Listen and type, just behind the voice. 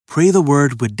Pray the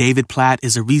Word with David Platt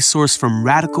is a resource from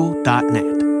radical.net.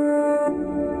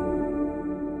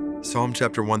 Psalm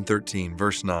chapter 113,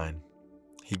 verse 9.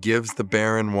 He gives the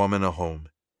barren woman a home,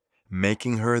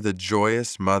 making her the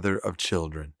joyous mother of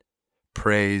children.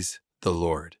 Praise the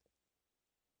Lord.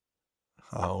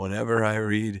 Whenever I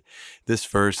read this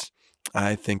verse,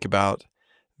 I think about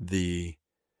the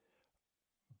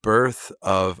birth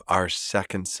of our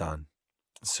second son.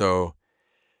 So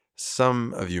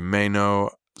some of you may know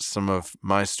some of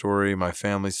my story, my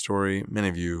family story. Many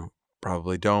of you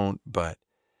probably don't, but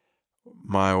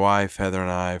my wife, Heather,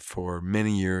 and I, for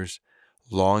many years,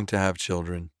 longed to have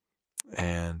children,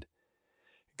 and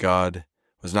God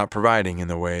was not providing in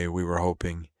the way we were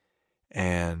hoping.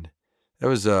 And it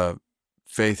was a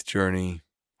faith journey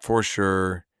for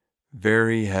sure,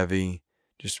 very heavy,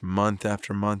 just month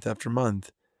after month after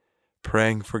month,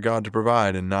 praying for God to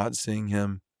provide and not seeing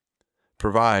Him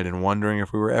provide and wondering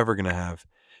if we were ever going to have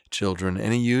children.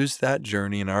 And He used that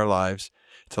journey in our lives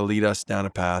to lead us down a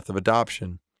path of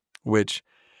adoption, which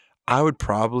I would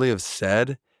probably have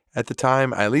said at the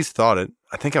time. I at least thought it.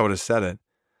 I think I would have said it.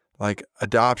 Like,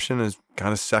 adoption is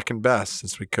kind of second best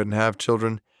since we couldn't have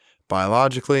children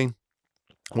biologically.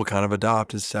 We'll kind of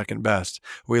adopt as second best.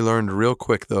 We learned real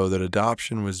quick, though, that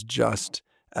adoption was just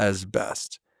as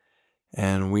best.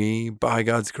 And we, by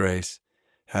God's grace,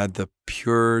 had the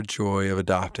pure joy of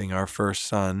adopting our first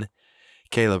son,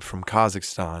 Caleb, from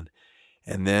Kazakhstan.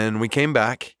 And then we came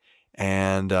back,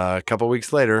 and a couple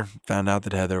weeks later, found out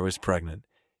that Heather was pregnant.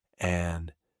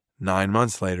 And 9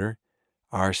 months later,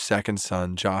 our second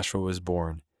son, Joshua, was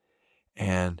born.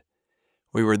 And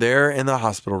we were there in the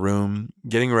hospital room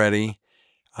getting ready.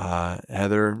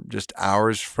 Heather, just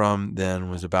hours from then,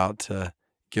 was about to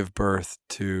give birth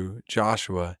to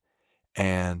Joshua.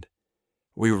 And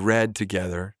we read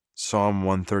together Psalm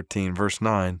 113, verse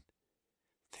 9.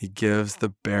 He gives the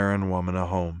barren woman a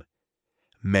home,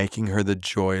 making her the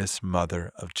joyous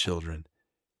mother of children.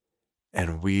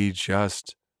 And we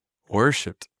just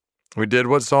worshiped. We did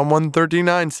what Psalm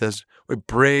 139 says. We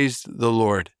praised the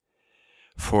Lord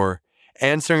for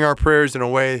answering our prayers in a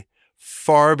way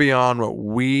far beyond what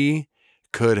we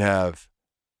could have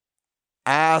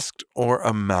asked or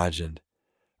imagined,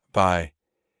 by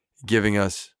giving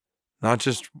us not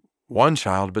just one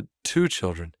child, but 2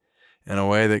 children, in a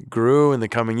way that grew in the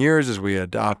coming years as we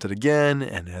adopted again,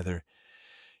 and Heather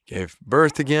gave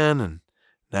birth again, and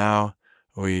now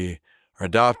we are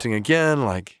adopting again.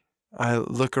 Like, I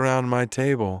look around my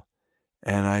table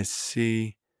and I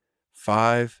see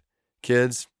 5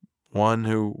 kids, one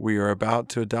who we are about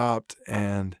to adopt,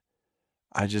 and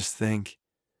I just think,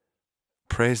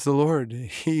 praise the Lord.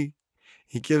 He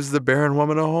gives the barren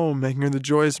woman a home, making her the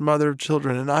joyous mother of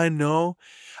children. And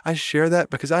I share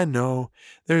that because I know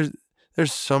there's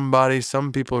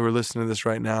some people who are listening to this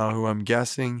right now who I'm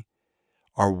guessing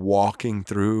are walking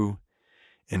through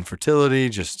infertility,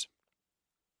 just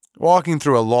walking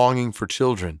through a longing for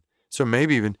children. So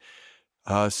maybe even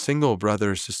a single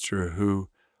brother or sister who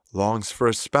longs for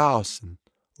a spouse and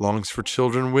longs for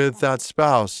children with that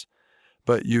spouse.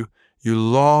 But you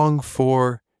long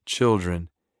for children,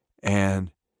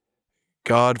 and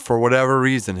God, for whatever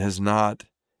reason, has not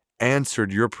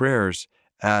answered your prayers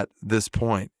at this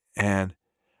point. And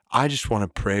I just want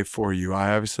to pray for you.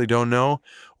 I obviously don't know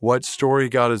what story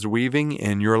God is weaving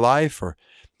in your life or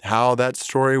how that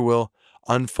story will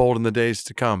unfold in the days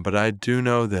to come. But I do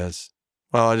know this.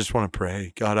 Well, I just want to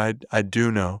pray. God, I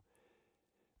do know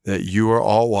that you are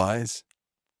all wise,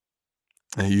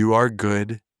 that you are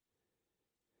good,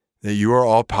 that you are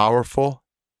all powerful,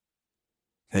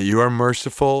 that you are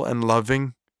merciful and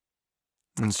loving.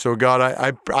 And so, God,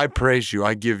 I praise you.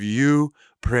 I give you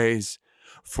praise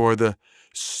for the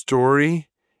story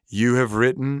you have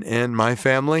written in my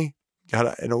family,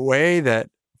 God, in a way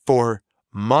that for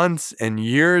months and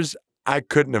years I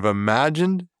couldn't have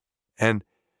imagined. And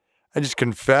I just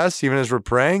confess, even as we're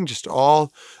praying, just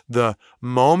all the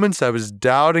moments I was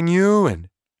doubting you and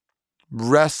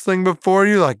wrestling before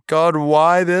you, like, God,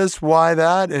 why this, why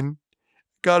that? And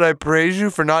God, I praise you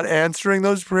for not answering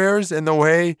those prayers in the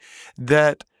way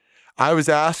that I was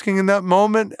asking in that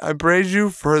moment. I praise you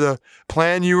for the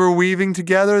plan you were weaving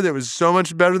together that was so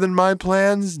much better than my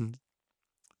plans. And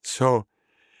so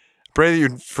I pray that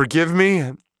you'd forgive me.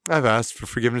 I've asked for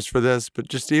forgiveness for this, but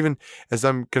just even as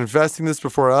I'm confessing this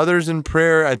before others in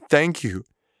prayer, I thank you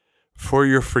for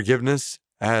your forgiveness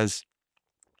as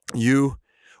you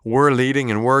were leading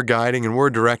and were guiding and were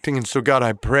directing. And so, God,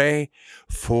 I pray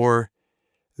for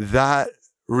that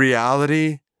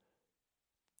reality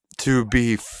to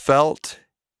be felt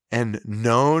and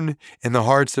known in the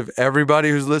hearts of everybody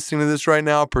who's listening to this right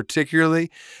now, particularly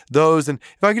those, and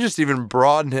if I could just even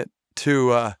broaden it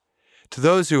to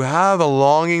those who have a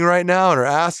longing right now and are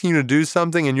asking you to do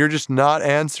something and you're just not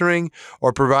answering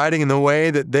or providing in the way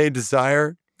that they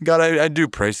desire. God, I do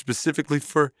pray specifically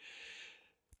for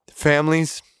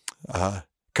families,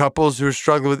 couples who are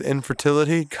struggling with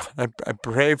infertility. God, I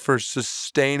pray for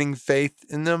sustaining faith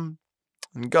in them.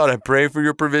 And God, I pray for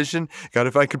your provision. God,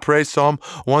 if I could pray Psalm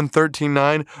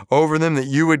 113:9 over them, that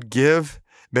you would give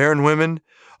barren women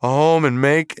a home and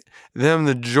make them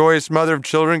the joyous mother of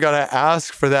children. God, I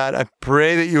ask for that. I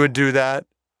pray that you would do that.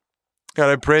 God,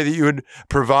 I pray that you would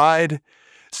provide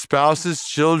spouses,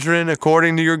 children,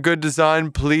 according to your good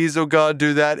design. Please, oh God,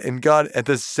 do that. And God, at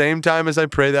the same time as I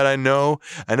pray that, I know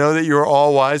that you are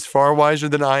all wise, far wiser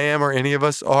than I am or any of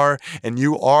us are. And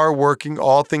you are working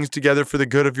all things together for the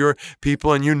good of your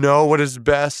people. And you know what is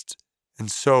best. And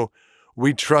so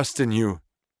we trust in you.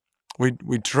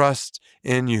 We trust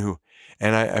in you.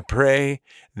 And I pray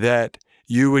that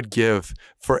you would give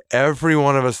for every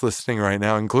one of us listening right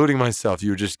now, including myself, you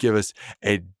would just give us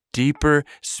a deeper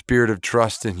spirit of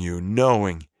trust in you,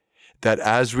 knowing that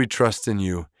as we trust in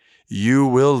you, you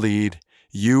will lead,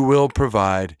 you will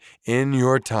provide in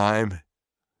your time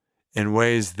in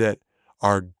ways that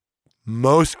are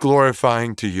most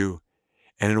glorifying to you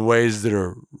and in ways that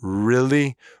are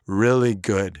really, really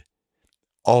good,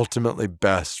 ultimately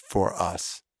best for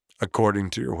us, according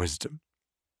to your wisdom.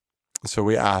 So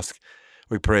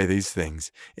we pray these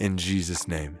things in Jesus'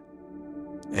 name.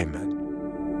 Amen.